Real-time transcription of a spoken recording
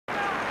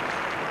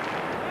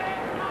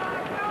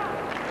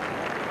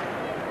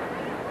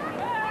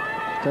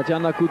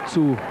Tatjana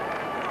Gutsu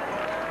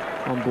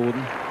am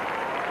Boden.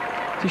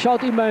 Sie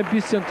schaut immer ein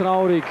bisschen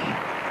traurig.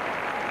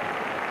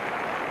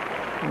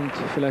 Und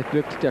vielleicht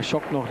wirkt der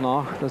Schock noch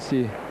nach, dass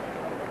sie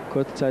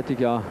kurzzeitig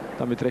ja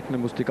damit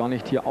rechnen musste, gar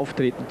nicht hier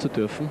auftreten zu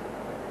dürfen.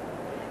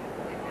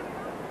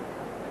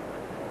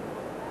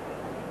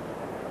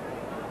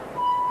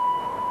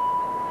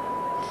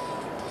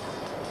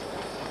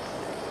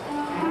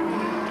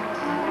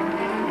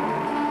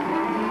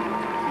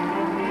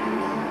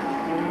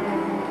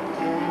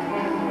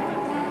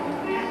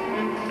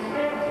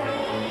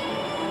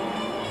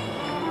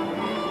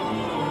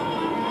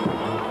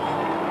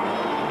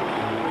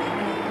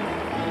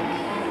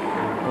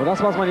 Aber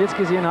das, was man jetzt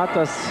gesehen hat,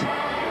 das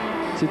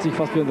zieht sich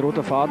fast wie ein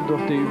roter Faden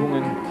durch die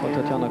Übungen von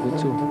Tatjana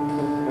Gutsu.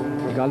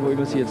 Egal, wo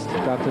immer sie jetzt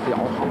startete,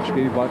 auch am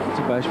Spielbalken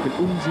zum Beispiel.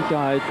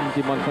 Unsicherheiten,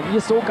 die man von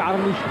ihr so gar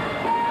nicht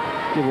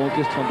gewohnt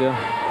ist, von der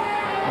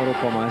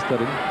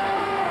Europameisterin.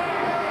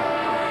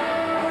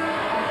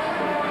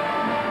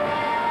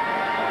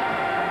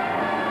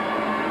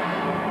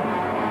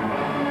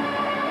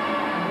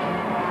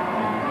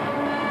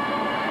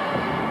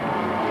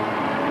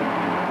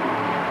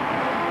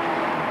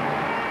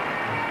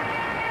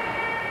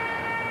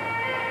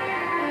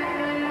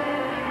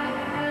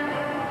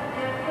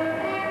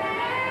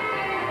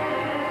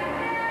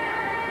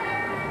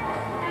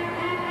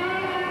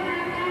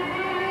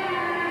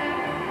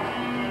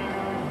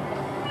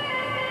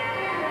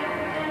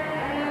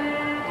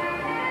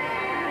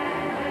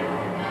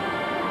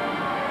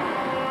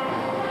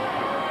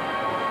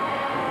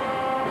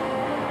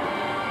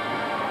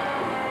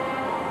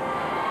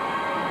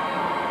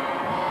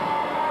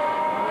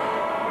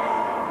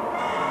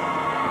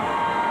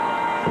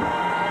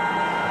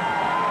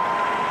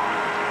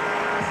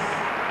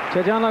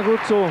 Tatjana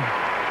Gutsu.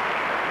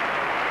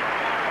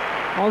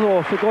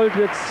 Also für Gold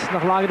wird es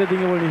nach Lage der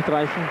Dinge wohl nicht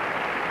reichen.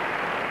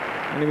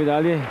 Eine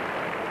Medaille.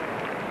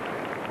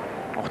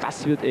 Auch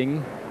das wird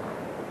eng.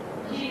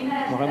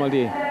 Noch einmal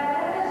die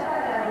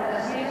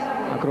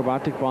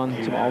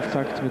Akrobatikbahn zum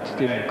Auftakt mit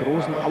dem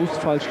großen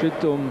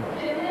Ausfallschritt, um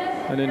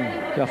einen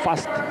ja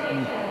fast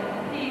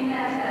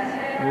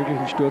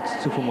möglichen Sturz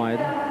zu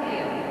vermeiden.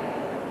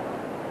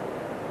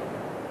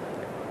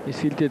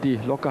 Es fehlt ihr die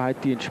Lockerheit,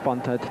 die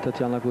Entspanntheit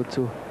Tatjana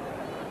Gutsu.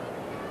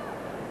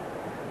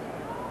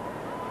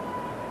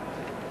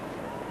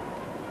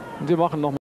 Und wir machen noch